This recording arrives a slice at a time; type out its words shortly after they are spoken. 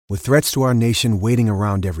With threats to our nation waiting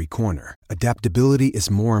around every corner, adaptability is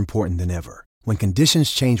more important than ever. When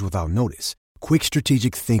conditions change without notice, quick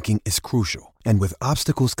strategic thinking is crucial. And with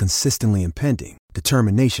obstacles consistently impending,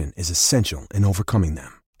 determination is essential in overcoming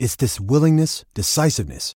them. It's this willingness,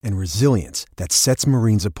 decisiveness, and resilience that sets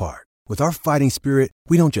Marines apart. With our fighting spirit,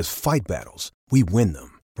 we don't just fight battles, we win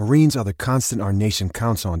them. Marines are the constant our nation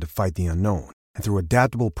counts on to fight the unknown. And through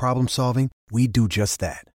adaptable problem solving, we do just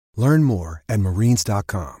that. Learn more at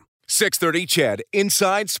marines.com. 630 CHED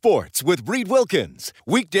Inside Sports with Reed Wilkins.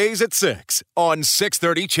 Weekdays at 6 on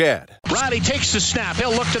 630 CHED. Riley takes the snap.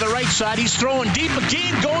 He'll look to the right side. He's throwing deep.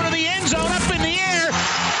 McKean going to the end zone. Up in the air.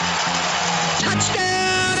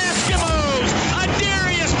 Touchdown, Eskimos.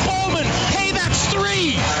 Adarius Bowman. Hey, that's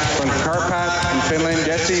 3. From Karpat in Finland,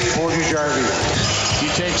 Jesse Portujarvi. He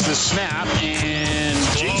takes the snap, and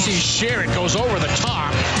J.C. Sherritt goes over the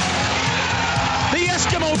top. The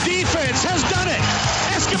Eskimo defense has done it.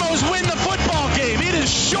 Eskimos win the football game. It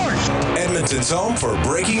is short. Edmonton's home for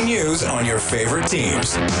breaking news on your favorite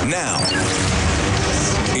teams. Now,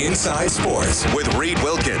 Inside Sports with Reed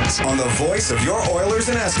Wilkins on the voice of your Oilers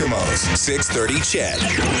and Eskimos, 630 CHED.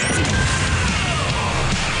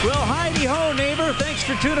 Well, hidey-ho, neighbor. Thanks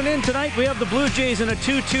for tuning in tonight. We have the Blue Jays in a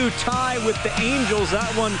 2-2 tie with the Angels.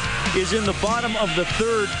 That one is in the bottom of the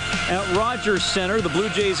third at Rogers Center. The Blue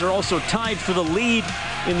Jays are also tied for the lead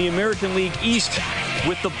in the American League East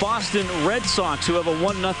with the Boston Red Sox, who have a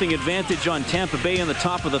 1-0 advantage on Tampa Bay in the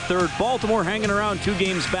top of the third. Baltimore hanging around 2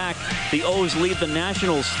 games back. The O's lead the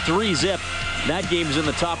Nationals 3-0. That game is in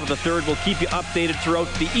the top of the third. We'll keep you updated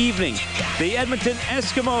throughout the evening. The Edmonton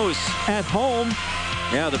Eskimos at home.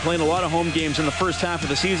 Yeah, they're playing a lot of home games in the first half of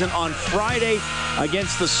the season. On Friday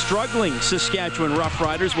against the struggling Saskatchewan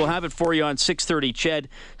Roughriders. We'll have it for you on 630 CHED.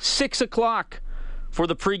 6 o'clock for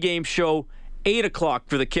the pregame show. 8 o'clock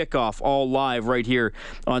for the kickoff, all live right here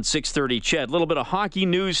on 630 CHED. A little bit of hockey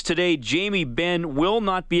news today. Jamie Benn will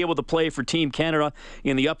not be able to play for Team Canada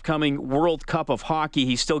in the upcoming World Cup of Hockey.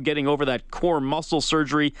 He's still getting over that core muscle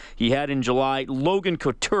surgery he had in July. Logan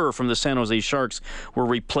Couture from the San Jose Sharks will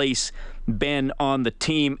replace Ben on the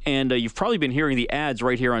team, and you've probably been hearing the ads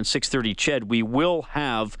right here on 630 CHED. We will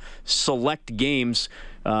have select games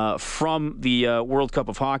from the World Cup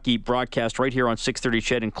of Hockey broadcast right here on 630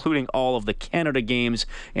 CHED, including all of the Canada games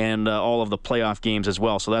and all of the playoff games as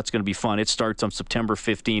well. So that's going to be fun. It starts on September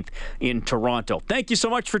 15th in Toronto. Thank you so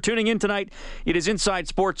much for tuning in tonight. It is Inside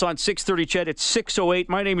Sports on 630 CHED. It's 6:08.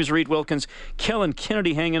 My name is Reed Wilkins. Kellen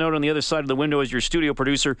Kennedy hanging out on the other side of the window as your studio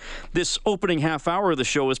producer. This opening half hour of the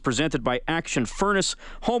show is presented by Action Furnace,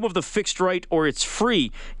 home of the fixed right or it's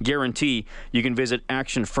free guarantee. You can visit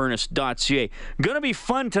actionfurnace.ca. Going to be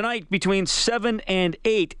fun tonight between 7 and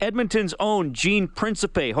 8. Edmonton's own Gene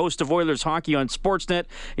Principe, host of Oilers Hockey on Sportsnet,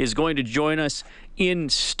 is going to join us in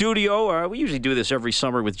studio. We usually do this every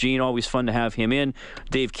summer with Gene. Always fun to have him in.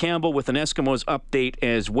 Dave Campbell with an Eskimos update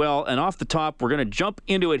as well. And off the top, we're going to jump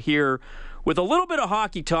into it here with a little bit of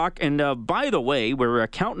hockey talk. And by the way, we're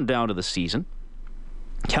counting down to the season.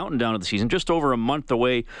 Just over a month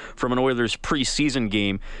away from an Oilers preseason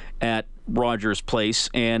game at Rogers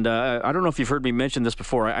Place. And I don't know if you've heard me mention this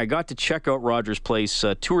before. I got to check out Rogers Place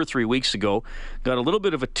 2 or 3 weeks ago. Got a little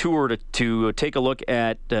bit of a tour to take a look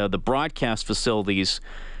at the broadcast facilities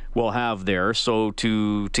we'll have there. So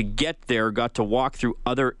to get there, got to walk through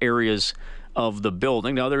other areas of the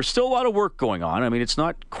building. Now, there's still a lot of work going on. I mean, it's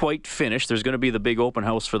not quite finished. There's going to be the big open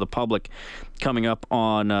house for the public coming up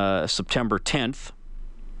on September 10th.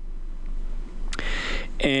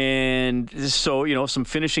 And so, some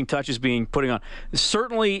finishing touches being putting on.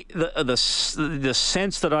 Certainly, the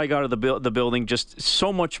sense that I got of the building, just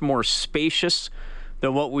so much more spacious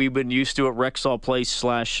than what we've been used to at Rexall Place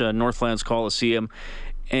 / Northlands Coliseum.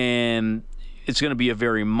 And it's going to be a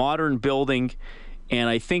very modern building. And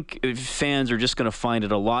I think fans are just going to find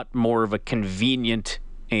it a lot more of a convenient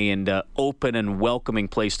and open and welcoming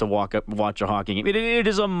place to watch a hockey game. It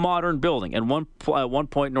is a modern building. At one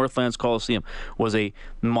point, Northlands Coliseum was a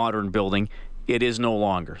modern building. It is no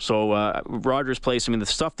longer. So Rogers Place, I mean, the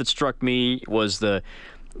stuff that struck me was the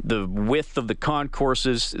width of the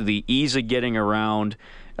concourses, the ease of getting around.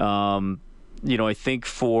 I think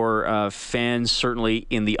for fans, certainly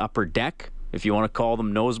in the upper deck, if you want to call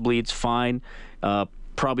them nosebleeds, fine.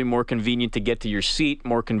 Probably more convenient to get to your seat,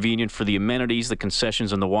 more convenient for the amenities, the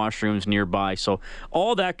concessions, and the washrooms nearby. So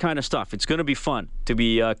all that kind of stuff. It's going to be fun to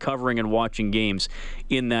be covering and watching games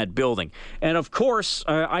in that building. And, of course,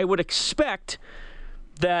 I would expect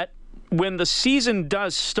that when the season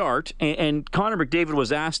does start, and Connor McDavid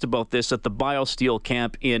was asked about this at the BioSteel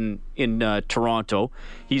camp in Toronto.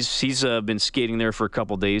 He's been skating there for a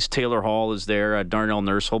couple days. Taylor Hall is there. Darnell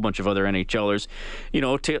Nurse, a whole bunch of other NHLers.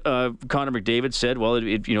 Connor McDavid said, "Well,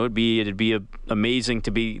 it'd be amazing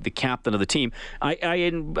to be the captain of the team." I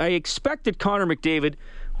expect that Connor McDavid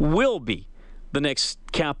will be the next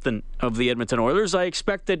captain of the Edmonton Oilers. I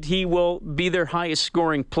expect that he will be their highest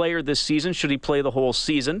scoring player this season, should he play the whole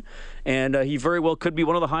season. And he very well could be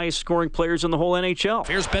one of the highest scoring players in the whole NHL.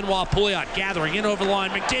 Here's Benoit Pouliot gathering in over the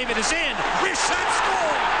line. McDavid is in. Wrist shot, score!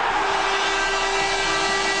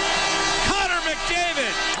 Connor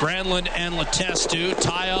McDavid! Granlund and Letestu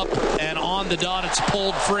tie up, and on the dot it's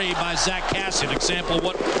pulled free by Zach Kassian. Example of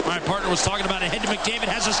what my partner was talking about. Ahead to McDavid,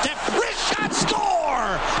 has a step. Wrist shot,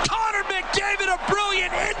 score! Connor McDavid, a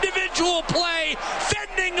brilliant individual play,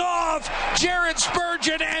 fending off Jared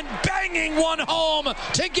Spurgeon and banging one home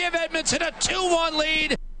to give Edmonton a 2-1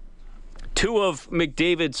 lead. Two of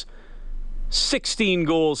McDavid's 16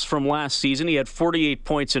 goals from last season. He had 48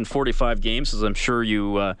 points in 45 games, as I'm sure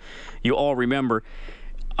you all remember.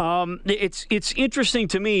 It's interesting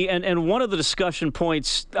to me, and one of the discussion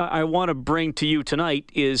points I want to bring to you tonight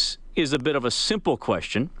is a bit of a simple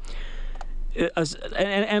question.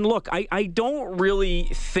 And look, I don't really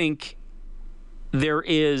think there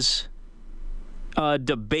is a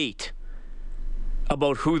debate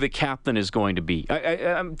about who the captain is going to be.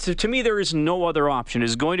 To me, there is no other option.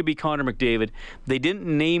 It's going to be Connor McDavid. They didn't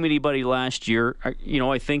name anybody last year,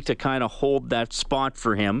 I think, to kind of hold that spot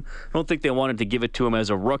for him. I don't think they wanted to give it to him as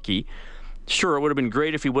a rookie. Sure, it would have been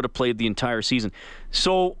great if he would have played the entire season.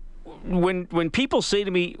 So when people say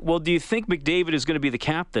to me, well, do you think McDavid is going to be the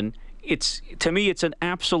captain? To me, it's an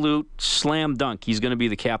absolute slam dunk. He's going to be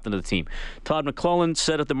the captain of the team. Todd McClellan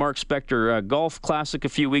said at the Mark Spector Golf Classic a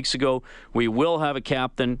few weeks ago, we will have a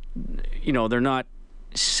captain. They're not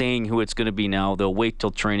saying who it's going to be now. They'll wait till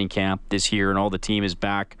training camp this year and all the team is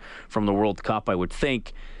back from the World Cup, I would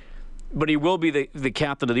think. But he will be the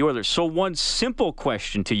captain of the Oilers. So one simple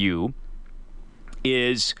question to you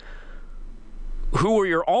is, who are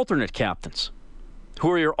your alternate captains? Who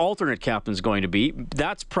are your alternate captains going to be?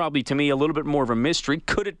 That's probably, to me, a little bit more of a mystery.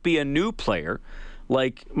 Could it be a new player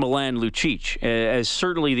like Milan Lucic? As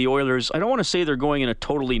certainly the Oilers, I don't want to say they're going in a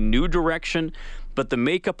totally new direction, but the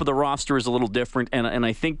makeup of the roster is a little different. And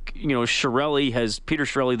I think, Peter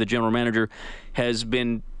Chiarelli, the general manager, has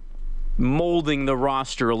been molding the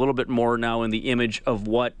roster a little bit more now in the image of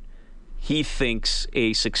what he thinks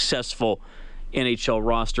a successful NHL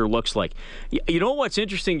roster looks like. You know what's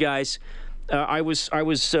interesting, guys? We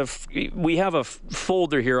have a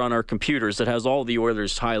folder here on our computers that has all the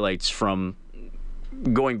Oilers highlights from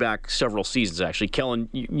going back several seasons, actually. Kellen,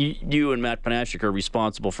 you and Matt Panashik are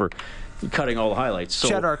responsible for cutting all the highlights. So,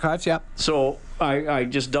 Chat archives, yeah. So I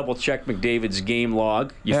just double-checked McDavid's game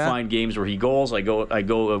log. You find games where he goals. I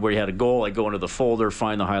go where he had a goal. I go into the folder,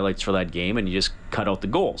 find the highlights for that game, and you just cut out the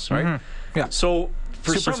goals, right? Mm-hmm. Yeah. So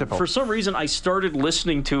for some reason, I started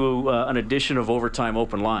listening to an edition of Overtime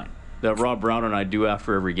Open Line that Rob Brown and I do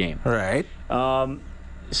after every game. Right.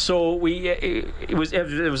 So it was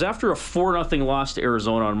after a 4-0 loss to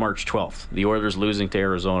Arizona on March 12th. The Oilers losing to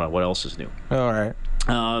Arizona. What else is new? All right.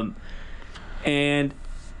 And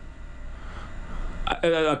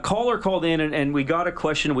a caller called in, and we got a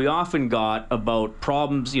question we often got about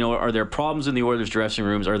problems. Are there problems in the Oilers dressing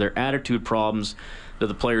rooms? Are there attitude problems? Do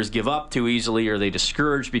the players give up too easily? Are they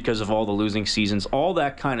discouraged because of all the losing seasons? All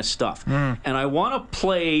that kind of stuff. And I want to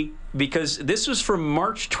play, because this was from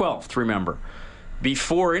March 12th, remember,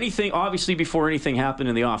 before anything happened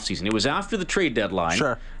in the offseason. It was after the trade deadline.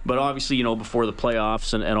 Sure. But obviously, before the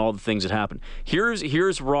playoffs and all the things that happened.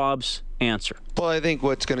 Here's Rob's answer. Well, I think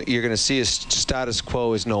you're going to see is status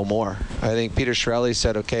quo is no more. I think Peter Chiarelli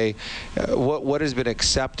said, okay, what has been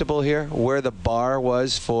acceptable here, where the bar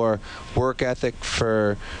was for work ethic,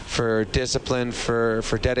 for discipline, for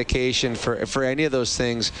dedication, for any of those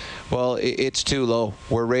things, well, it's too low.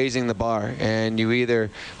 We're raising the bar, and you either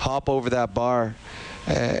hop over that bar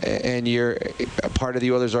and you're a part of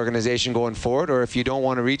the Oilers organization going forward, or if you don't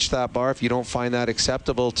want to reach that bar, if you don't find that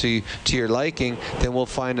acceptable to your liking, then we'll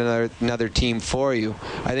find another team for you.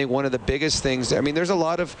 I think one of the biggest things, there's a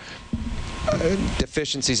lot of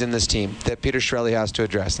deficiencies in this team that Peter Chiarelli has to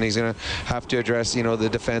address, and he's going to have to address, the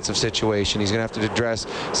defensive situation. He's going to have to address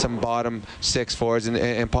some bottom six forwards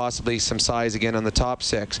and possibly some size again on the top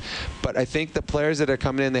six. But I think the players that are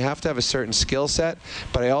coming in, they have to have a certain skill set,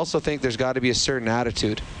 but I also think there's got to be a certain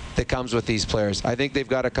attitude that comes with these players. I think they've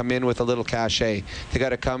got to come in with a little cachet. They got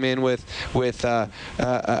to come in with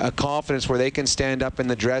a confidence where they can stand up in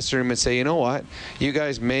the dressing room and say, you know what, you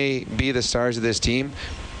guys may be the stars of this team,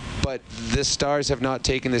 but the stars have not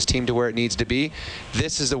taken this team to where it needs to be.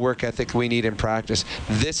 This is the work ethic we need in practice.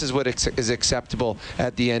 This is what is acceptable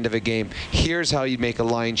at the end of a game. Here's how you make a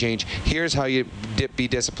line change. Here's how you be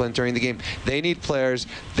disciplined during the game. They need players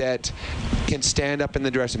that can stand up in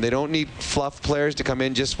the dressing room. They don't need fluff players to come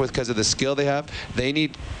in just because of the skill they have. They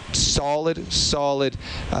need solid,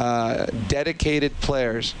 dedicated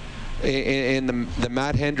players in the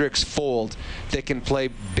Matt Hendricks fold that can play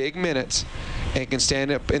big minutes and can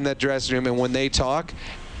stand up in that dressing room, and when they talk,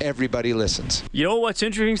 everybody listens. You know what's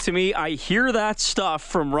interesting to me? I hear that stuff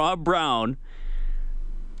from Rob Brown,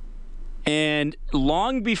 and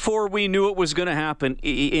long before we knew it was going to happen,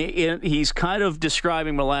 he's kind of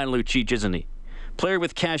describing Milan Lucic, isn't he? Player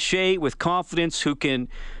with cachet, with confidence, who can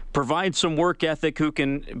provide some work ethic, who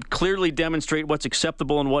can clearly demonstrate what's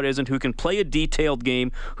acceptable and what isn't, who can play a detailed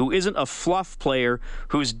game, who isn't a fluff player,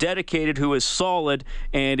 who's dedicated, who is solid,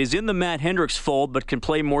 and is in the Matt Hendricks fold, but can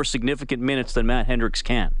play more significant minutes than Matt Hendricks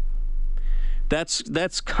can.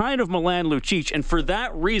 That's kind of Milan Lucic, and for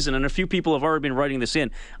that reason, and a few people have already been writing this in,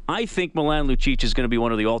 I think Milan Lucic is going to be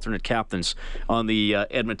one of the alternate captains on the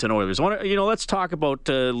Edmonton Oilers. Let's talk about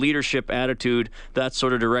leadership, attitude, that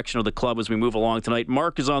sort of direction of the club as we move along tonight.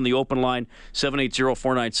 Mark is on the open line,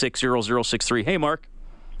 780-496-0063. Hey, Mark.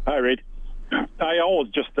 Hi, Reid. I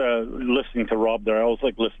always just listening to Rob there. I always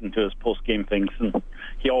like listening to his post-game things, and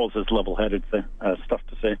he always has level-headed stuff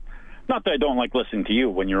to say. Not that I don't like listening to you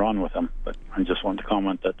when you're on with him, but I just wanted to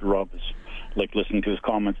comment that Rob is like listening to his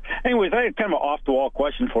comments. Anyways, I had kind of an off-the-wall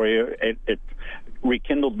question for you. It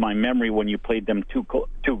rekindled my memory when you played them two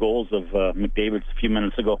goals of McDavid's a few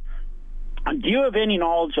minutes ago. Do you have any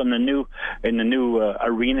knowledge on the new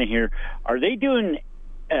arena here? Are they doing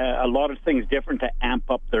a lot of things different to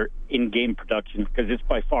amp up their in-game production? Because it's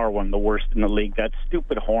by far one of the worst in the league. That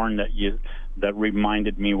stupid horn that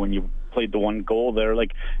reminded me when you played the one goal there.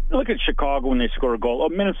 Like, look at Chicago when they score a goal. Oh,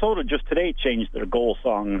 Minnesota just today changed their goal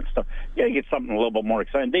song and stuff. You gotta get something a little bit more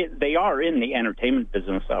exciting. They are in the entertainment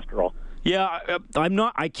business after all. Yeah,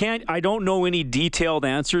 I don't know any detailed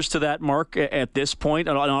answers to that, Mark, at this point,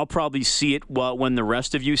 and I'll probably see it when the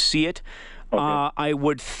rest of you see it. Okay. I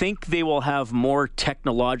would think they will have more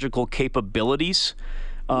technological capabilities.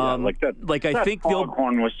 I think the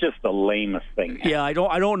horn was just the lamest thing. Yeah, I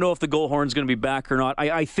don't know if the goal horn's going to be back or not.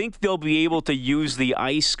 I think they'll be able to use the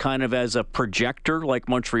ice kind of as a projector, like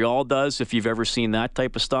Montreal does. If you've ever seen that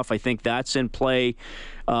type of stuff, I think that's in play.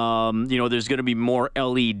 There's going to be more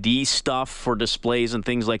LED stuff for displays and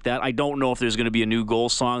things like that. I don't know if there's going to be a new goal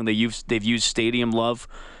song. They've used Stadium Love.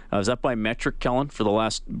 Is that by Metric, Kellen, for the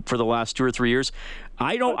last 2 or 3 years?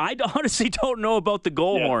 I honestly don't know about the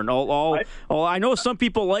goal horn. I know some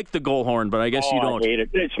people like the goal horn, but I guess you don't. I hate it.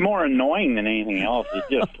 It's more annoying than anything else. It's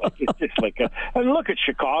just like and look at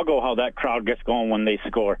Chicago, how that crowd gets going when they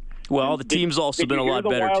score. Well, the team's also been a lot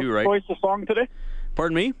better too, right? Choice of song today?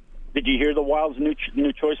 Pardon me? Did you hear the Wild's new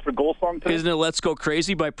choice for goal song today? Isn't it "Let's Go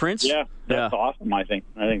Crazy" by Prince? Yeah, that's awesome. I think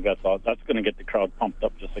that's awesome. That's going to get the crowd pumped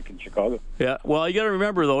up, just like in Chicago. Yeah. Well, you got to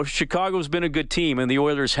remember though, Chicago's been a good team, and the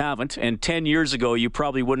Oilers haven't. And 10 years ago, you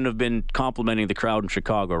probably wouldn't have been complimenting the crowd in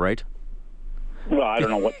Chicago, right? Well, I don't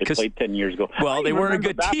know what they played 10 years ago. Well, they weren't a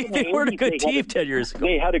good team. They weren't a good team 10 years ago.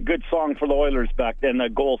 They had a good song for the Oilers back then, a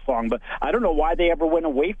goal song. But I don't know why they ever went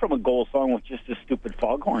away from a goal song with just a stupid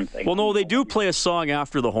foghorn thing. Well, no, they do play a song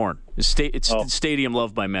after the horn. It's Stadium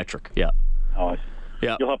Love by Metric. Yeah. Oh,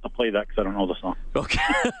 yeah. You'll have to play that because I don't know the song. Okay.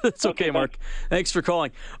 That's okay, Mark. Thanks for calling.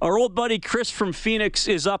 Our old buddy Chris from Phoenix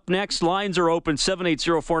is up next. Lines are open,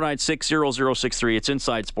 780-496-0063. It's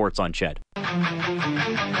Inside Sports on Ched.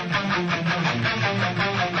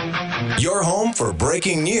 Your home for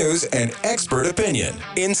breaking news and expert opinion.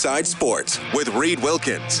 Inside Sports with Reid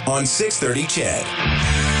Wilkins on 630 Ched.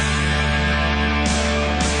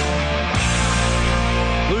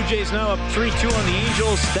 Blue Jays now up 3-2 on the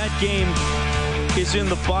Angels. That game is in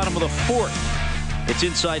the bottom of the fourth. It's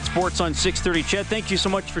Inside Sports on 630 Ched. Thank you so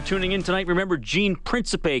much for tuning in tonight. Remember, Gene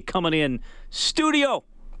Principe coming in studio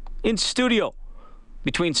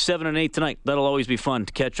between 7 and 8 tonight. That'll always be fun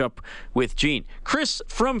to catch up with Gene. Chris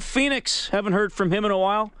from Phoenix. Haven't heard from him in a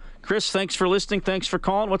while. Chris, thanks for listening. Thanks for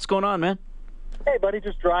calling. What's going on, man? Hey, buddy.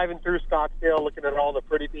 Just driving through Scottsdale, looking at all the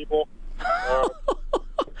pretty people.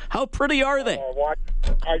 How pretty are they?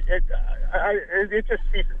 It just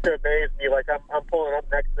ceases to amaze me. Like, I'm pulling up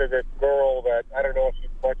next to this girl that I don't know if she's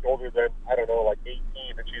much older than, I don't know, like 18,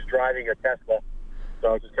 and she's driving a Tesla.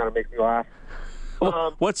 So it just kind of makes me laugh.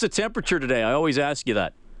 What's the temperature today? I always ask you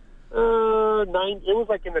that. It was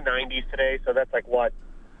like in the 90s today, so that's like what?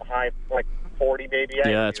 High, like 40 maybe?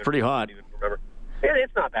 Yeah, it's pretty hot. I don't even remember.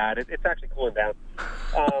 It's not bad. It's actually cooling down.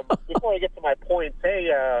 Before I get to my points,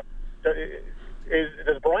 hey,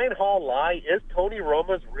 does Brian Hall lie? Is Tony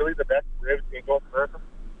Roma's really the best ribs in North America?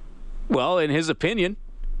 Well, in his opinion.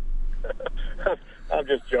 I'm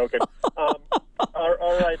just joking. All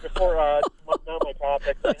right, before now my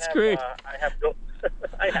topics. That's great. I have to.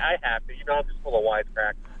 I'm just full of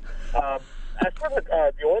wisecracks. As for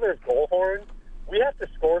the Oilers' goal horn, we have to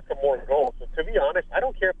score some more goals. So to be honest, I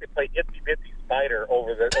don't care if they play itsy bitsy spider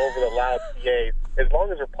over the loud PAs. As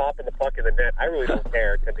long as they're popping the puck in the net, I really don't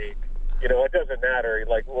care. To me, it doesn't matter.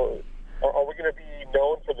 Like, are we going to be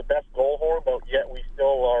known for the best goal horn, but yet we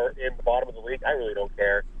still are in the bottom of the league? I really don't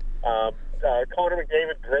care. Connor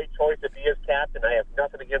McDavid, great choice to be his captain. I have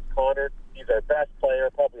nothing against Connor. He's our best player,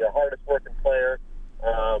 probably our hardest working player.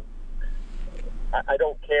 I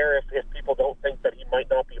don't care if people don't think that he might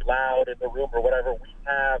not be loud in the room or whatever. We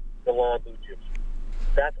have Milan Lucic.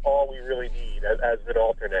 That's all we really need as an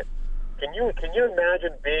alternate. Can you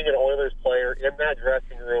imagine being an Oilers player in that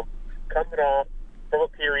dressing room, coming off from a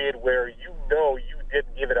period where you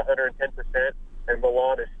didn't give it 110%, and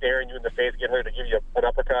Milan is staring you in the face, getting ready to give you an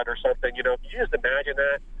uppercut or something? Can you just imagine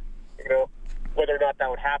that? Whether or not that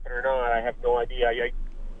would happen or not, I have no idea.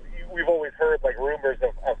 We've always heard like rumors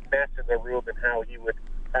of mess in the room and how he would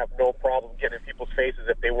have no problem getting in people's faces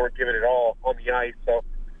if they weren't giving it all on the ice. So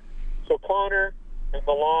Connor and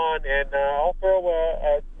Milan, and I'll throw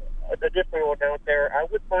a different one out there. I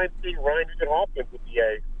wouldn't mind seeing Ryan Nugent-Hopkins with the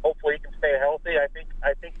A. Hopefully he can stay healthy. I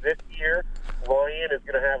think this year Ryan is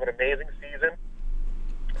going to have an amazing season.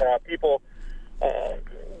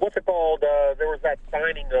 What's it called? There was that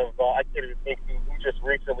signing of I can't even think who just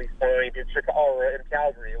recently signed in Chicago or in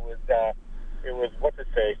Calgary. It was what's his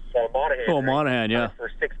face? Monahan. Oh, Monahan, yeah. For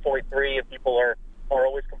 6.3, and people are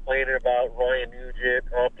always complaining about Ryan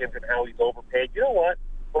Nugent-Hopkins and how he's overpaid. You know what?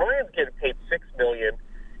 Ryan's getting paid $6 million.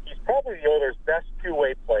 He's probably the Oilers' best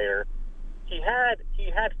two-way player. He had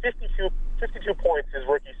 52 points his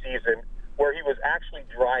rookie season, where he was actually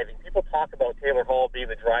driving. People talk about Taylor Hall being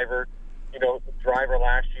the driver, the driver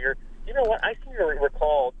last year. You know what? I seem to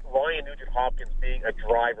recall Ryan Nugent-Hopkins being a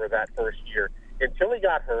driver that first year until he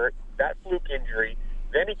got hurt, that fluke injury.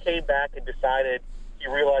 Then he came back and decided he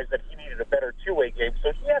realized that he needed a better two-way game.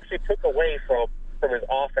 So he actually took away from his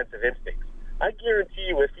offensive instincts. I guarantee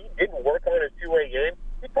you, if he didn't work on his two-way game,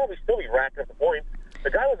 he'd probably still be racking up the points. The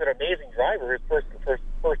guy was an amazing driver his first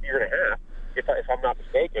year and a half, if I'm not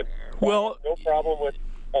mistaken. Well, no problem with.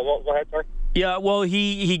 Go ahead, sorry. Yeah, well,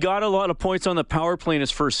 he got a lot of points on the power play in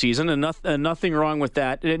his first season, and nothing wrong with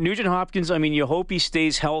that. Nugent-Hopkins, I mean, you hope he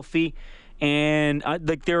stays healthy, and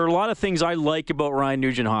there are a lot of things I like about Ryan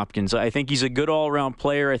Nugent-Hopkins. I think he's a good all-around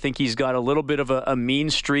player. I think he's got a little bit of a mean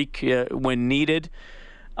streak when needed.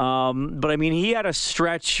 But, I mean, he had a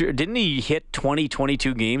stretch. Didn't he hit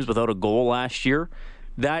 22 games without a goal last year?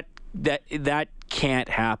 That can't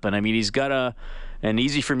happen. I mean, he's got and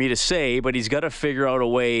easy for me to say, but he's got to figure out a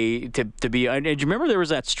way to be. And do you remember there was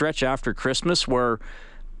that stretch after Christmas where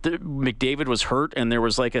McDavid was hurt, and there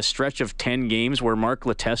was like a stretch of 10 games where Mark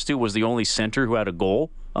Letestu was the only center who had a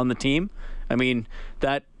goal on the team? I mean,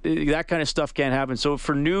 that kind of stuff can't happen. So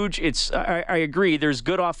for Nuge, I agree. There's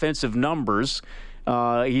good offensive numbers.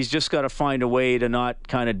 He's just got to find a way to not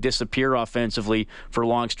kind of disappear offensively for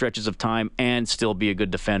long stretches of time and still be a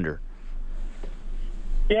good defender.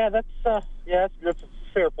 Yeah, that's a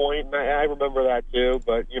fair point, and I remember that too.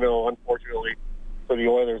 But unfortunately for the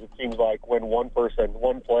Oilers, it seems like when one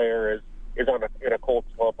player is in a cold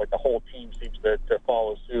slump, like the whole team seems to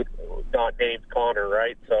follow suit. Not named Connor,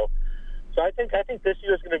 right? So I think this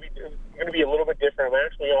year is going to be a little bit different. I'm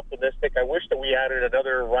actually optimistic. I wish that we added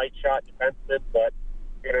another right shot defenseman, but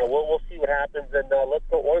we'll see what happens. And let's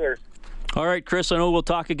go Oilers. All right, Chris, I know we'll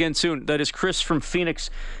talk again soon. That is Chris from Phoenix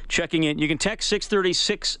checking in. You can text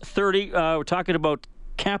 630-630. We're talking about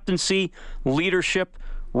captaincy, leadership,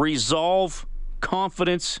 resolve,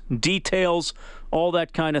 confidence, details, all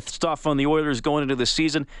that kind of stuff on the Oilers going into the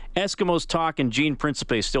season. Eskimos talk and Gene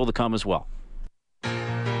Principe still to come as well.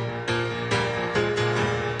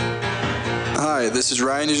 Hi, this is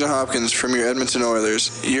Ryan Nugent-Hopkins from your Edmonton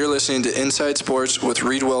Oilers. You're listening to Inside Sports with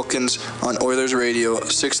Reed Wilkins on Oilers Radio,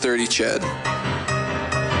 630 CHED.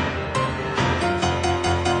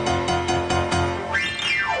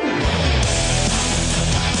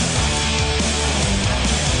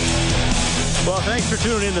 for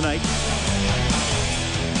tuning in tonight.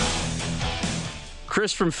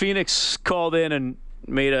 Chris from Phoenix called in and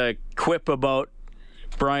made a quip about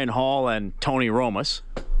Brian Hall and Tony Romas.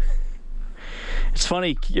 It's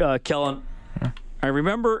funny, Kellen. I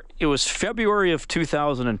remember it was February of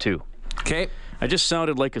 2002. Okay. I just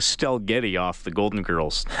sounded like Estelle Getty off the Golden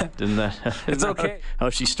Girls. Didn't that? It's okay. How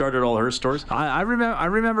she started all her stories? I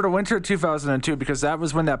remember the winter of 2002 because that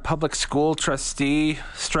was when that public school trustee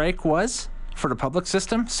strike was for the public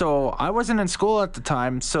system. So I wasn't in school at the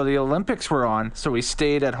time, so the Olympics were on. So we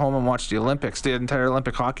stayed at home and watched the Olympics, the entire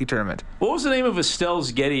Olympic hockey tournament. What was the name of Estelle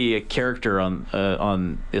Getty's character on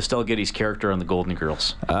the Golden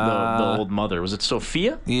Girls? The old mother. Was it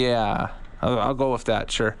Sophia? Yeah. I'll go with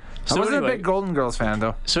that, sure. I wasn't a big Golden Girls fan,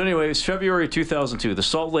 though. So anyway, it was February 2002. The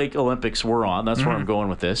Salt Lake Olympics were on. That's where I'm going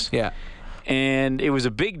with this. Yeah. And it was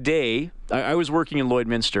a big day. I was working in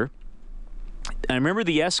Lloydminster. I remember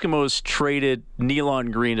the Eskimos traded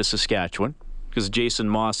Nealon Green to Saskatchewan because Jason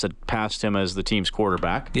Moss had passed him as the team's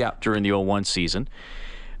quarterback during the 01 season.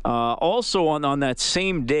 Also on that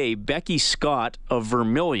same day, Becky Scott of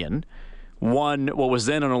Vermilion won what was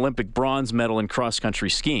then an Olympic bronze medal in cross-country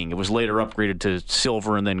skiing. It was later upgraded to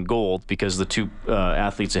silver and then gold because the two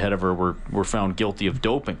athletes ahead of her were found guilty of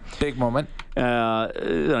doping. Big moment.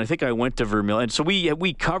 And I think I went to Vermilion. So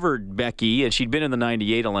we covered Becky, and she'd been in the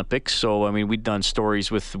 98 Olympics. So, I mean, we'd done stories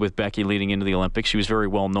with Becky leading into the Olympics. She was very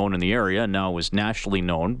well known in the area and now was nationally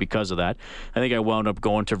known because of that. I think I wound up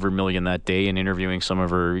going to Vermilion that day and interviewing some of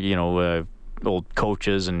her, old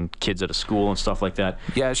coaches and kids at a school and stuff like that.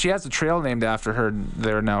 Yeah, she has a trail named after her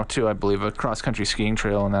there now, too, I believe, a cross-country skiing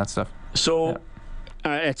trail and that stuff. So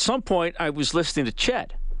at some point, I was listening to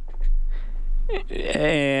Ched.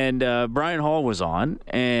 And Brian Hall was on,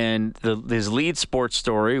 and his lead sports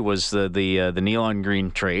story was the Nealon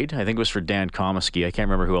Green trade. I think it was for Dan Comiskey. I can't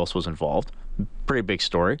remember who else was involved. Pretty big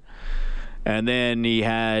story. And then he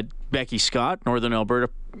had Becky Scott, Northern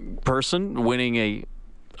Alberta person, winning a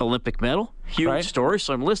Olympic medal. Huge story.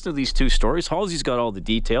 So I'm listening to these two stories. Halsey's got all the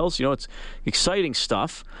details. It's exciting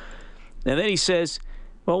stuff. And then he says,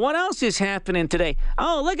 well, what else is happening today?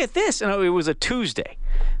 Oh, look at this. And it was a Tuesday.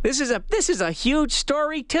 This is a huge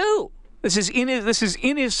story too. This is in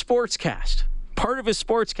his sportscast. Part of his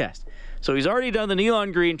sportscast. So he's already done the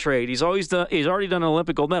Nealon Green trade. He's already done an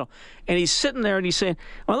Olympic gold medal. And he's sitting there and he's saying,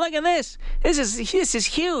 well, look at this. This is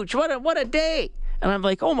huge. What a day. And I'm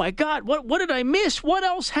like, oh my God, what did I miss? What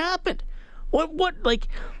else happened?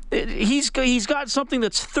 He's got something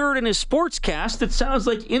that's third in his sportscast that sounds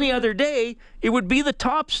like any other day it would be the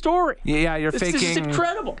top story. Yeah, you're faking. This is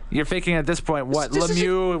incredible. You're faking at this point. What,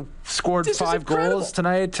 Lemieux scored 5 goals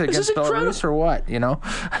tonight against Belarus or what,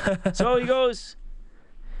 So he goes,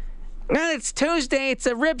 well, it's Tuesday. It's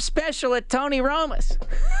a rib special at Tony Romas.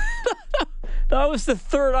 That was the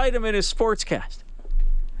third item in his sportscast.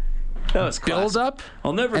 That was classic. Build up.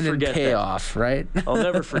 I'll never forget that. And then payoff, right? I'll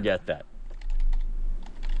never forget that.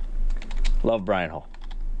 Love Brian Hall.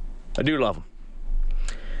 I do love him.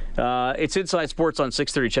 It's Inside Sports on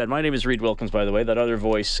 630 Chad. My name is Reed Wilkins, by the way. That other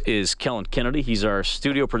voice is Kellen Kennedy. He's our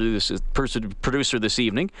studio producer this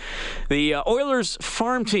evening. The Oilers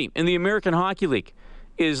farm team in the American Hockey League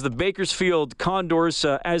is the Bakersfield Condors.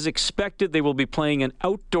 As expected, they will be playing an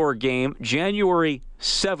outdoor game January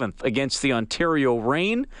 7th against the Ontario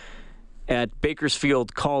Reign at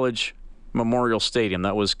Bakersfield College Memorial Stadium.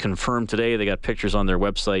 That was confirmed today. They got pictures on their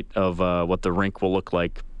website of what the rink will look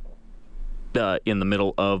like in the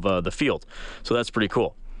middle of the field. So that's pretty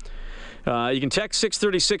cool. You can text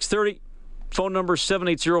 630-630. Phone number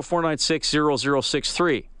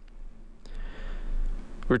 780-496-0063.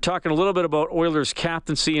 We're talking a little bit about Oilers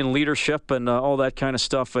captaincy and leadership and all that kind of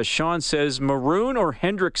stuff. Sean says, Maroon or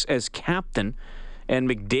Hendricks as captain and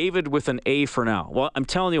McDavid with an A for now. Well, I'm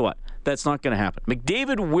telling you what, that's not going to happen.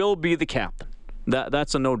 McDavid will be the captain.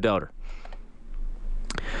 That's a no-doubter.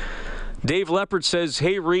 Dave Leppard says,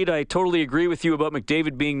 hey, Reed, I totally agree with you about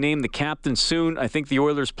McDavid being named the captain soon. I think the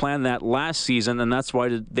Oilers planned that last season, and that's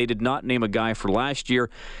why they did not name a guy for last year.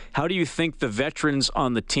 How do you think the veterans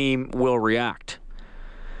on the team will react?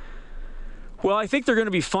 Well, I think they're going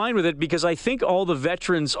to be fine with it because I think all the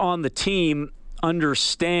veterans on the team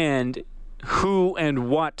understand who and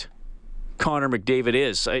what Connor McDavid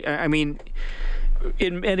is. I mean,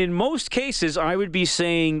 in most cases, I would be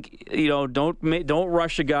saying, don't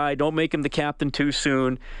rush a guy, don't make him the captain too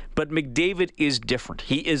soon. But McDavid is different.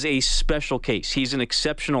 He is a special case. He's an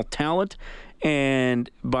exceptional talent, and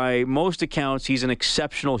by most accounts, he's an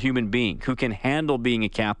exceptional human being who can handle being a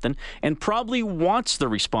captain and probably wants the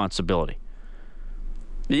responsibility.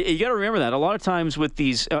 You got to remember that. A lot of times with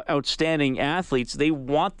these outstanding athletes, they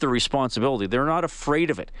want the responsibility. They're not afraid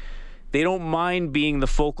of it. They don't mind being the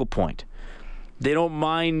focal point. They don't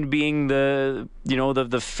mind being the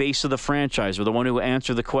face of the franchise, or the one who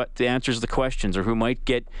answers the questions, or who might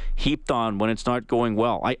get heaped on when it's not going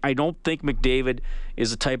well. I don't think McDavid is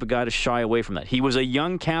the type of guy to shy away from that. He was a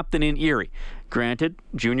young captain in Erie. Granted,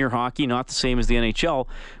 junior hockey, not the same as the NHL,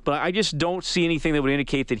 but I just don't see anything that would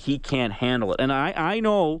indicate that he can't handle it. And I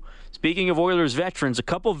know, speaking of Oilers veterans, a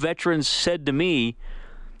couple veterans said to me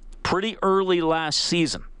pretty early last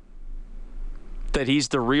season that he's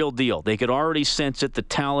the real deal. They could already sense it, the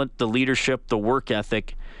talent, the leadership, the work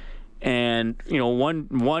ethic. And,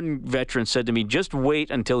 one veteran said to me, just wait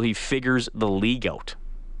until he figures the league out.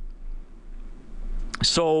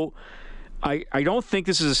 So I don't think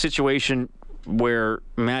this is a situation where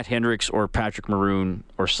Matt Hendricks or Patrick Maroon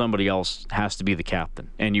or somebody else has to be the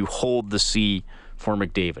captain and you hold the C for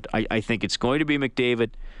McDavid. I think it's going to be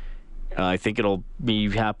McDavid. I think it'll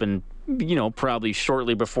happen probably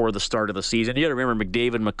shortly before the start of the season. You got to remember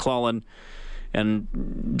McDavid, McLellan, and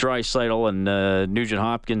Draisaitl and Nugent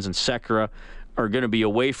Hopkins and Sekera are going to be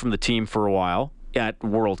away from the team for a while at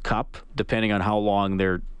World Cup, depending on how long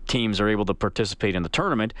their teams are able to participate in the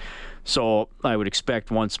tournament. So I would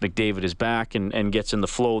expect once McDavid is back and gets in the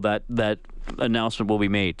flow, that announcement will be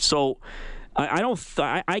made. So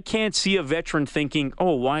I can't see a veteran thinking,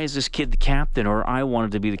 oh, why is this kid the captain, or I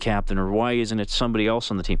wanted to be the captain, or why isn't it somebody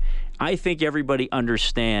else on the team? I think everybody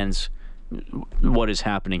understands what is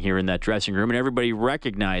happening here in that dressing room, and everybody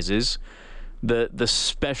recognizes the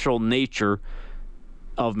special nature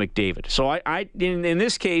of McDavid. So I in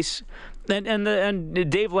this case,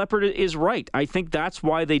 and Dave Leppard is right. I think that's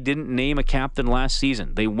why they didn't name a captain last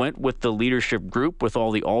season. They went with the leadership group with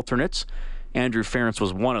all the alternates. Andrew Ference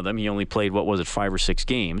was one of them. He only played, 5 or 6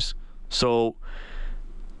 games. So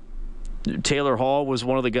Taylor Hall was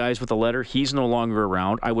one of the guys with the letter. He's no longer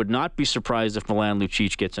around. I would not be surprised if Milan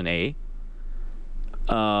Lucic gets an A.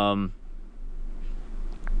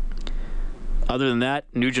 Other than that,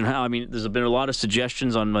 Nugent Hopkins, there's been a lot of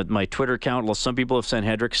suggestions on my Twitter account. Well, some people have said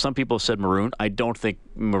Hendricks. Some people have said Maroon. I don't think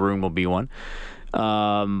Maroon will be one.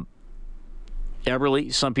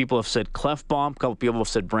 Eberle, some people have said Klefbom. A couple people have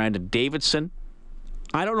said Brandon Davidson.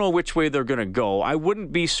 I don't know which way they're going to go. I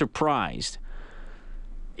wouldn't be surprised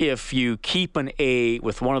if you keep an A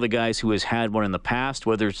with one of the guys who has had one in the past,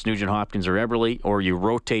 whether it's Nugent Hopkins or Eberle, or you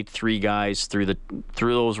rotate 3 guys through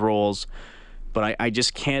those roles. But I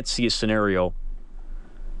just can't see a scenario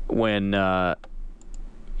when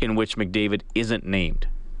in which McDavid isn't named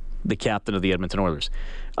the captain of the Edmonton Oilers.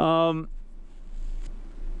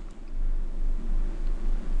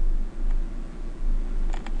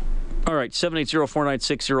 All right,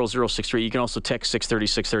 780-496-0063. You can also text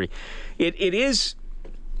 630-630. It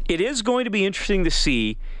is going to be interesting to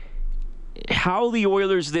see how the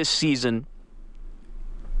Oilers this season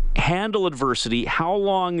handle adversity, how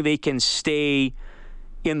long they can stay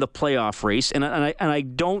in the playoff race. And I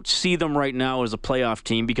don't see them right now as a playoff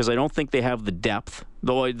team because I don't think they have the depth,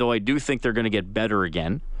 though I do think they're going to get better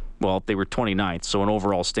again. Well, they were 29th, so in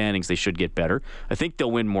overall standings, they should get better. I think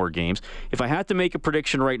they'll win more games. If I had to make a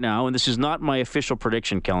prediction right now, and this is not my official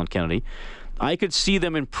prediction, Kellen Kennedy, I could see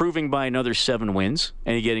them improving by another 7 wins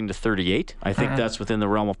and getting to 38. I think that's within the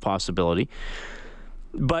realm of possibility.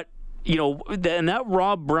 But, and that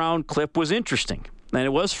Rob Brown clip was interesting. And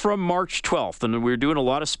it was from March 12th, and we were doing a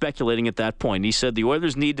lot of speculating at that point. He said the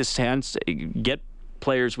Oilers need to get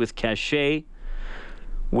players with cachet,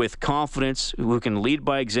 with confidence, who can lead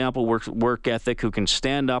by example, work ethic, who can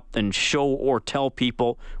stand up and show or tell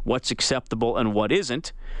people what's acceptable and what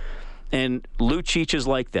isn't. And Lucic is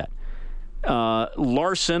like that.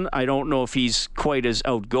 Larson, I don't know if he's quite as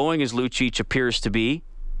outgoing as Lucic appears to be,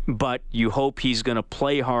 but you hope he's going to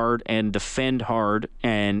play hard and defend hard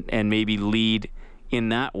and maybe lead in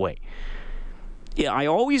that way. Yeah, I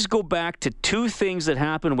always go back to 2 things that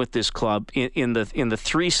happened with this club in the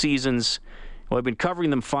 3 seasons. Well, I've been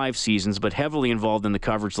covering them 5 seasons, but heavily involved in the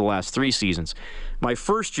coverage the last 3 seasons. My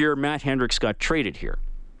first year, Matt Hendricks got traded here.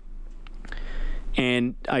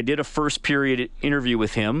 And I did a first period interview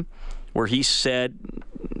with him where he said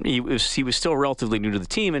he was still relatively new to the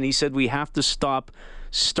team, and he said we have to stop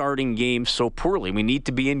starting games so poorly. We need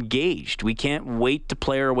to be engaged. We can't wait to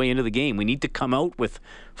play our way into the game. We need to come out with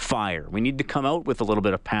fire. We need to come out with a little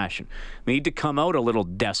bit of passion. We need to come out a little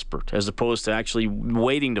desperate as opposed to actually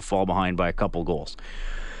waiting to fall behind by a couple goals.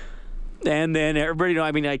 And then everybody,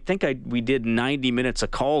 I think we did 90 minutes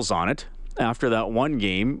of calls on it after that one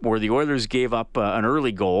game where the Oilers gave up an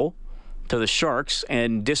early goal to the Sharks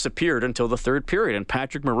and disappeared until the 3rd period. And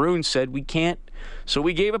Patrick Maroon said we can't So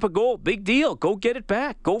we gave up a goal. Big deal. Go get it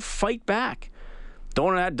back. Go fight back.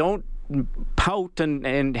 Don't pout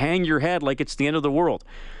and hang your head like it's the end of the world.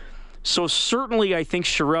 So certainly I think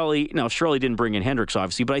Chiarelli didn't bring in Hendricks,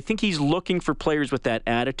 obviously, but I think he's looking for players with that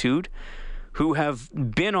attitude who have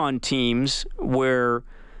been on teams where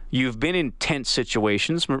you've been in tense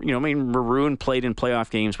situations. Maroon played in playoff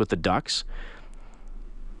games with the Ducks.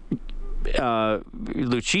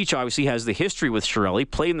 Lucic obviously has the history with Chiarelli,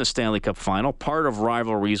 played in the Stanley Cup final, part of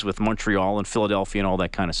rivalries with Montreal and Philadelphia and all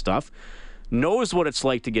that kind of stuff. Knows what it's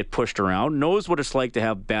like to get pushed around, knows what it's like to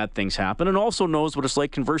have bad things happen, and also knows what it's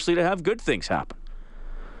like, conversely, to have good things happen.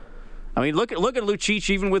 I mean, look at Lucic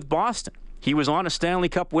even with Boston. He was on a Stanley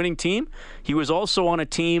Cup winning team. He was also on a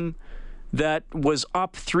team that was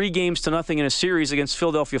up 3-0 in a series against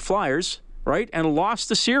Philadelphia Flyers, right, and lost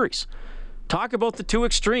the series. Talk about the two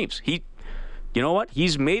extremes. You know what?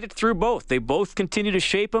 He's made it through both. They both continue to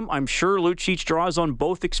shape him. I'm sure Lucic draws on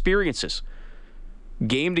both experiences,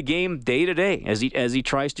 game to game, day to day, as he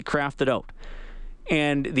tries to craft it out.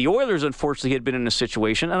 And the Oilers, unfortunately, had been in a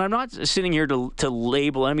situation, and I'm not sitting here to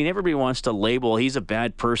label. I mean, everybody wants to label. He's a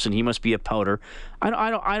bad person. He must be a powder. I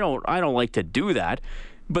don't like to do that.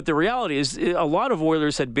 But the reality is, a lot of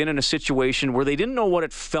Oilers had been in a situation where they didn't know what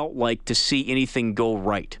it felt like to see anything go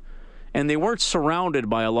right, and they weren't surrounded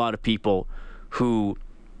by a lot of people who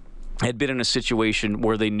had been in a situation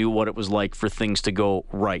where they knew what it was like for things to go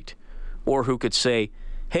right, or who could say,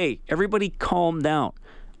 hey, everybody calm down.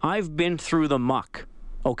 I've been through the muck,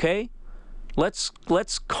 okay? Let's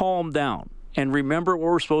calm down and remember what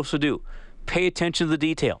we're supposed to do. Pay attention to the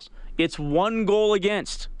details. It's 1 goal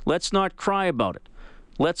against. Let's not cry about it.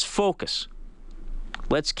 Let's focus.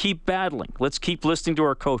 Let's keep battling. Let's keep listening to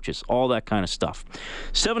our coaches, all that kind of stuff.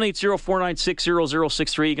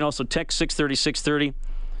 780-496-0063. You can also text 630-630.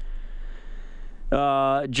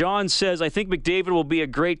 John says, I think McDavid will be a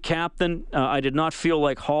great captain. I did not feel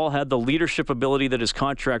like Hall had the leadership ability that his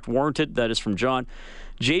contract warranted. That is from John.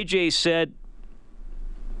 JJ said,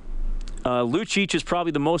 Lucic is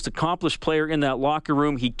probably the most accomplished player in that locker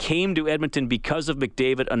room. He came to Edmonton because of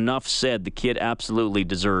McDavid. Enough said. The kid absolutely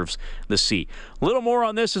deserves the C. A little more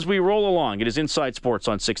on this as we roll along. It is Inside Sports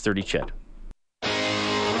on 630 CHED.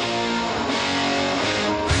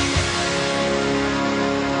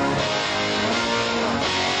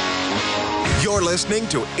 You're listening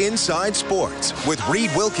to Inside Sports with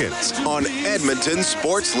Reed Wilkins on Edmonton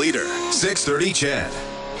Sports Leader, 630 CHED.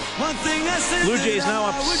 Blue Jays now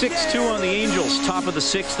up 6-2 on the Angels, top of the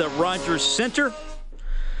 6th at Rogers Centre.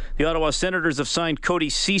 The Ottawa Senators have signed Cody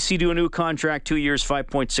Ceci to a new contract, 2 years,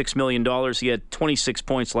 $5.6 million. He had 26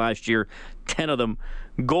 points last year, 10 of them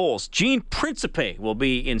goals. Gene Principe will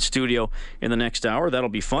be in studio in the next hour. That'll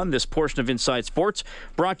be fun. This portion of Inside Sports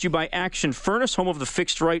brought to you by Action Furnace, home of the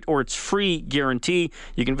fixed right or its free guarantee.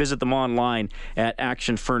 You can visit them online at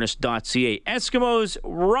actionfurnace.ca. Eskimos,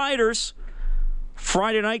 Riders.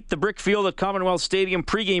 Friday night, the Brickfield at Commonwealth Stadium.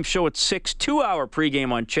 Pregame show at 6, 2-hour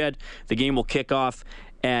pregame on CHED. The game will kick off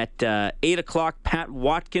at 8 o'clock. Pat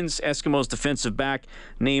Watkins, Eskimos defensive back,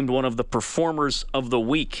 named one of the performers of the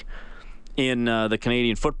week in the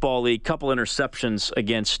Canadian Football League. Couple interceptions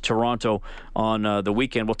against Toronto on the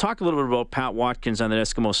weekend. We'll talk a little bit about Pat Watkins on the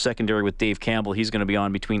Eskimos secondary with Dave Campbell. He's going to be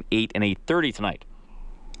on between 8 and 8:30 tonight.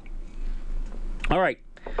 All right.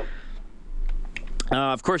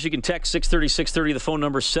 Of course, you can text 630-630. The phone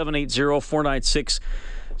number is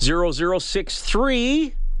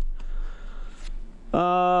 780-496-0063.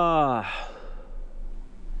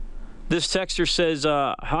 This texter says,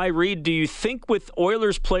 hi, Reed. Do you think with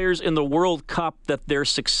Oilers players in the World Cup that their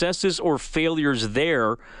successes or failures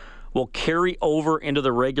there will carry over into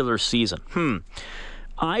the regular season?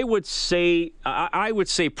 I would say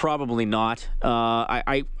probably not.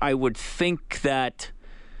 I would think that,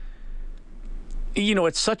 you know,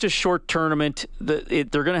 it's such a short tournament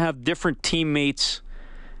that they're going to have different teammates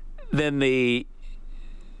than they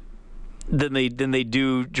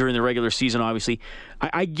do during the regular season. Obviously,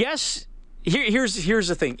 I guess here's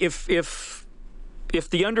the thing: if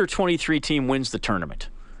the under-23 team wins the tournament,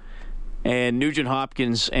 and Nugent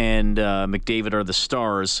Hopkins and McDavid are the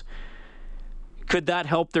stars, could that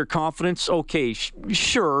help their confidence? Okay,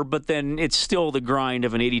 sure, but then it's still the grind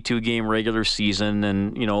of an 82-game regular season,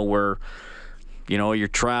 and where you're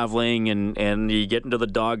traveling and you get into the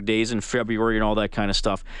dog days in February and all that kind of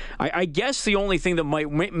stuff. I guess the only thing that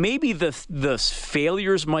maybe the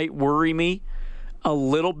failures might worry me a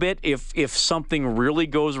little bit if something really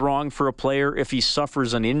goes wrong for a player, if he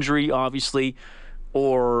suffers an injury, obviously,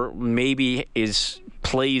 or maybe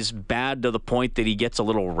plays bad to the point that he gets a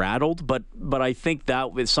little rattled. But I think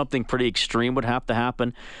that with something pretty extreme would have to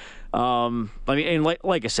happen. I mean, and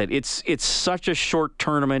like I said, it's such a short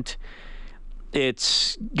tournament.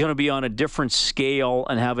 It's going to be on a different scale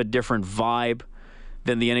and have a different vibe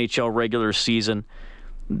than the NHL regular season.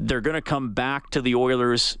 They're going to come back to the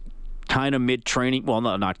Oilers kind of mid-training, well,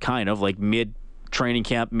 not kind of, like mid-training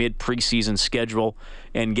camp, mid-preseason schedule,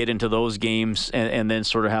 and get into those games and then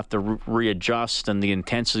sort of have to readjust, and the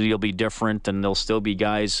intensity will be different, and there'll still be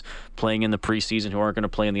guys playing in the preseason who aren't going to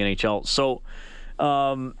play in the NHL. So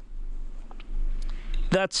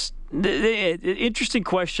that's the interesting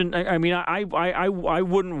question. I mean, I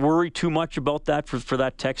wouldn't worry too much about that for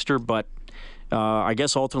that texter, but I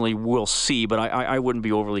guess ultimately we'll see. But I wouldn't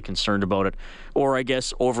be overly concerned about it, or I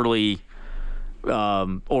guess overly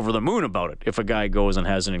over the moon about it if a guy goes and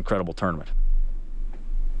has an incredible tournament.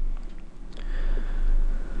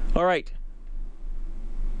 All right.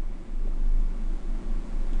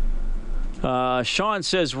 Sean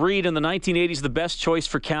says, Reed, in the 1980s, the best choice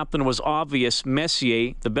for captain was obvious.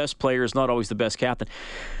 Messier, the best player, is not always the best captain.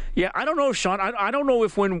 Yeah, I don't know, Sean. I don't know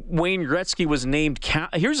if when Wayne Gretzky was named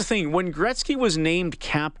here's the thing. When Gretzky was named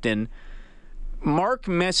captain, Mark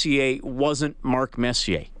Messier wasn't Mark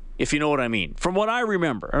Messier, if you know what I mean. From what I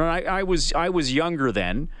remember. I was younger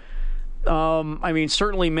then. I mean,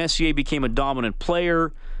 certainly Messier became a dominant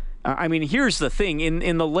player. I mean, here's the thing.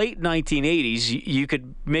 In the late 1980s, you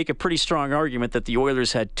could make a pretty strong argument that the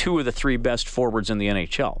Oilers had two of the three best forwards in the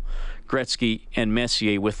NHL, Gretzky and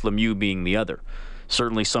Messier, with Lemieux being the other.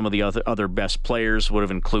 Certainly some of the other best players would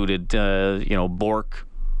have included, Bourque,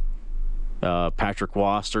 Patrick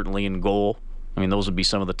Waugh, certainly in goal. I mean, those would be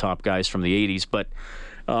some of the top guys from the 80s. But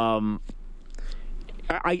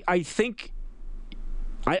I think...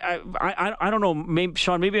 I don't know, maybe,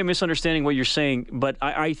 Sean, maybe I'm misunderstanding what you're saying, but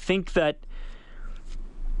I think that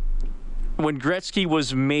when Gretzky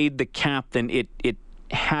was made the captain, it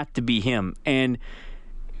had to be him. And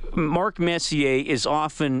Mark Messier is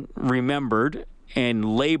often remembered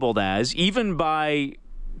and labeled as, even by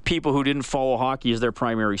people who didn't follow hockey as their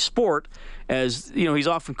primary sport, as, he's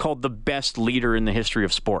often called the best leader in the history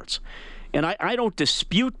of sports. And I don't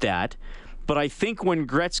dispute that, but I think when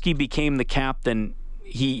Gretzky became the captain,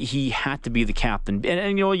 he had to be the captain.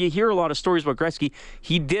 And you hear a lot of stories about Gretzky.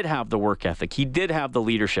 He did have the work ethic. He did have the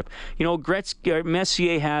leadership.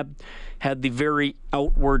 Messier had the very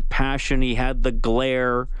outward passion. He had the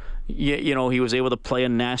glare. He was able to play a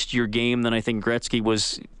nastier game than I think Gretzky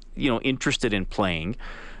was, interested in playing.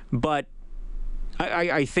 But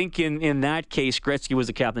I think in that case, Gretzky was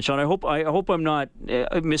the captain. Sean, I hope I'm not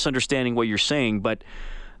misunderstanding what you're saying, but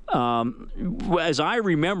as I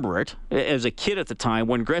remember it, as a kid at the time,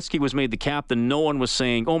 when Gretzky was made the captain, no one was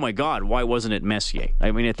saying, oh my God, why wasn't it Messier?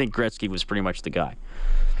 I mean, I think Gretzky was pretty much the guy.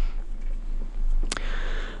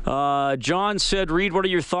 John said, Reed, what are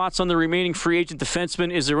your thoughts on the remaining free agent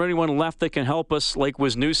defensemen? Is there anyone left that can help us, like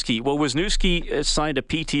Wisniewski? Well, Wisniewski signed a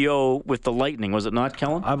PTO with the Lightning, was it not,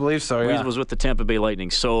 Kellen? I believe so, yeah. He was with the Tampa Bay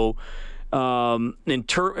Lightning. So, John,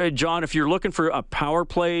 if you're looking for a power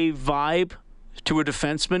play vibe to a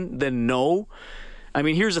defenseman, then no. I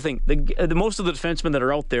mean, here's the thing. The most of the defensemen that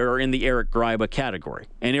are out there are in the Eric Gryba category.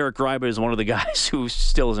 And Eric Gryba is one of the guys who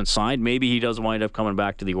still isn't signed. Maybe he does wind up coming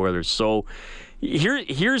back to the Oilers. So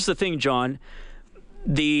here's the thing, John.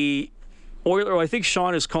 The Oilers, I think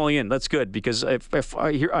Sean is calling in. That's good, because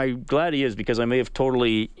I'm glad he is, because I may have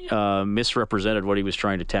totally misrepresented what he was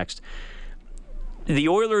trying to text. The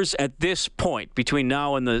Oilers at this point, between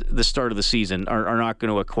now and the start of the season, are not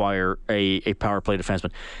going to acquire a power play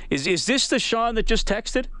defenseman. Is this the Sean that just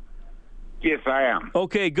texted? Yes, I am.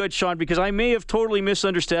 Okay, good, Sean, because I may have totally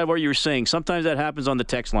misunderstood what you were saying. Sometimes that happens on the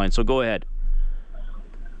text line, so go ahead.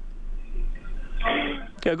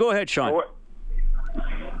 Yeah, go ahead, Sean.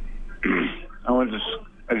 I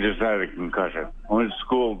just had a concussion. I went to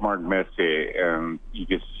school with Mark Messier, and you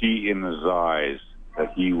could see in his eyes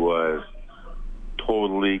that he was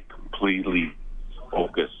totally, completely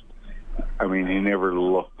focused. I mean, he never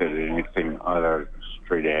looked at anything other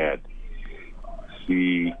straight ahead.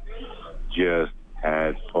 He just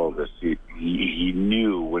had focus. He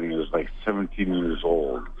knew when he was like 17 years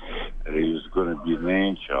old that he was going to be an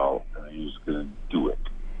NHL, and he was going to do it.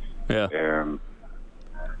 Yeah. And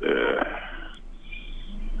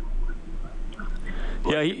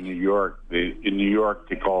in New York,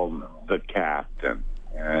 they call him the captain,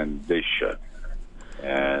 and they should.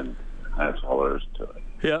 And that's all there is to it.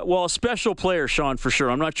 Yeah, well, a special player, Sean, for sure.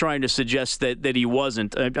 I'm not trying to suggest that he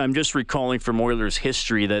wasn't. I'm just recalling from Oilers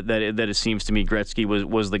history that it seems to me Gretzky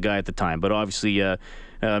was the guy at the time. But obviously,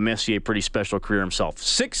 Messier, pretty special career himself.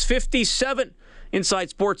 6:57 Inside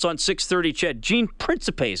Sports on 6:30 CHED. Gene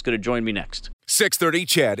Principe is going to join me next. 6:30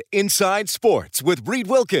 CHED Inside Sports with Reed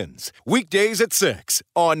Wilkins. Weekdays at 6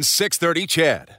 on 6:30 CHED.